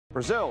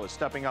Brazil is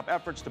stepping up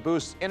efforts to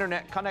boost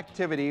internet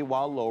connectivity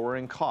while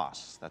lowering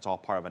costs. That's all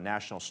part of a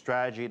national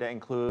strategy that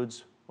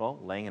includes, well,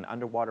 laying an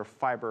underwater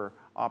fiber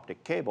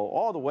optic cable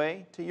all the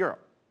way to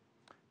Europe.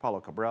 Paulo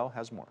Cabral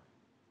has more.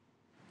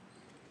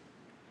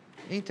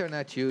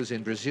 Internet use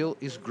in Brazil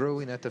is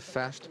growing at a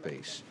fast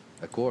pace.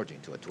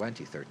 According to a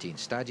 2013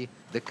 study,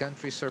 the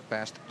country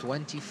surpassed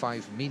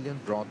 25 million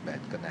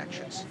broadband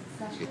connections.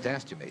 It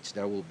estimates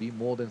there will be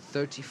more than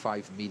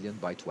 35 million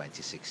by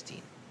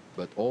 2016.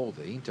 But all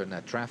the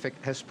internet traffic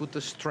has put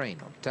a strain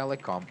on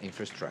telecom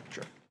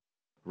infrastructure.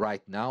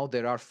 Right now,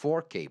 there are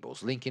 4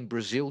 cables linking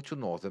Brazil to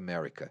North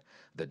America.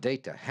 The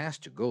data has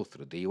to go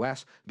through the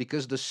US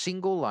because the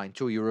single line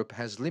to Europe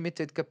has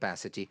limited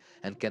capacity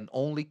and can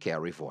only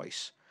carry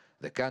voice.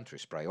 The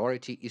country's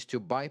priority is to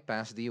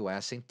bypass the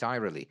US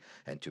entirely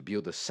and to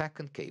build a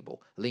second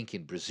cable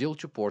linking Brazil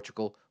to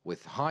Portugal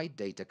with high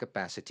data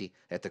capacity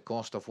at a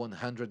cost of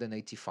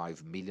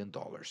 $185 million.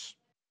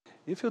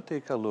 If you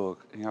take a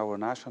look in our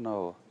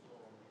national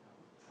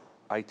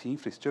IT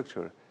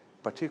infrastructure,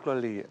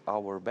 particularly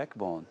our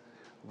backbone,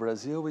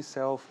 Brazil is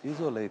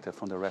self-isolated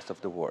from the rest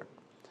of the world.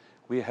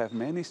 We have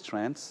many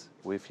strengths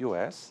with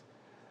US,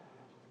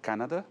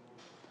 Canada,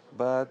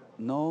 but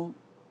no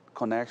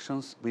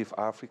connections with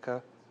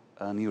Africa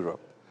and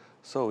Europe.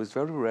 So it's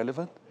very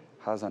relevant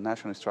as a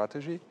national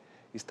strategy,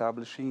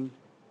 establishing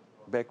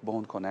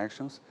backbone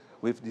connections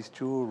with these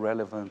 2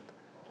 relevant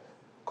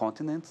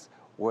continents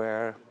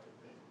where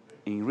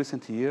in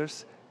recent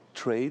years,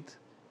 trade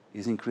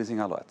is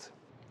increasing a lot.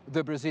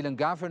 The Brazilian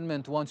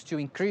government wants to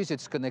increase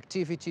its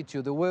connectivity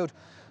to the world,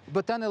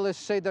 but analysts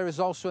say there is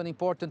also an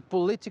important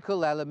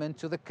political element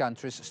to the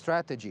country's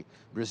strategy.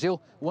 Brazil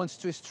wants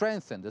to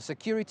strengthen the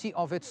security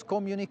of its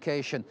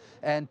communication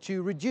and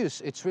to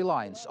reduce its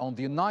reliance on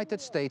the United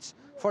States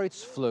for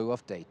its flow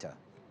of data.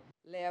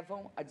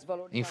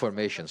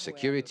 Information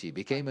security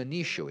became an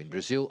issue in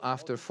Brazil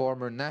after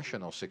former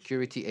National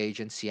Security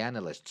Agency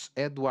analysts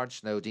Edward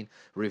Snowden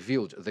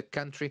revealed the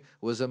country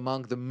was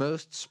among the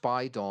most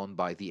spied on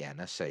by the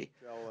NSA.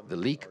 The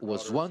leak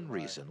was one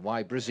reason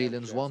why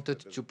Brazilians wanted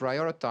to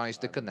prioritize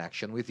the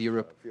connection with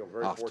Europe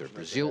after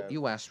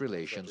Brazil-US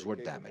relations were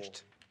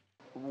damaged.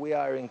 We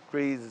are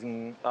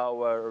increasing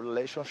our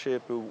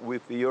relationship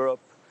with Europe,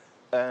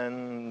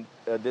 and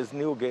this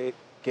new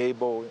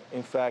cable,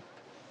 in fact,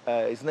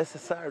 is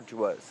necessary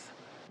to us,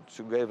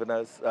 to give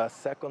us a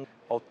second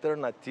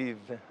alternative.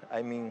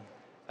 I mean,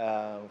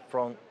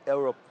 from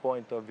Europe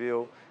point of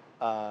view,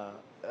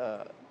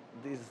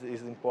 this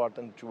is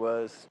important to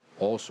us.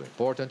 Also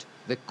important,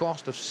 the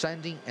cost of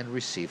sending and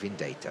receiving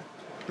data.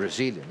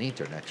 Brazilian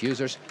internet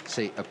users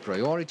say a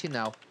priority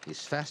now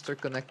is faster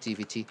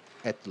connectivity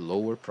at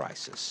lower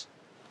prices.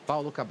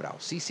 Paulo Cabral,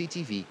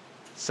 CCTV,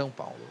 São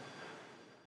Paulo.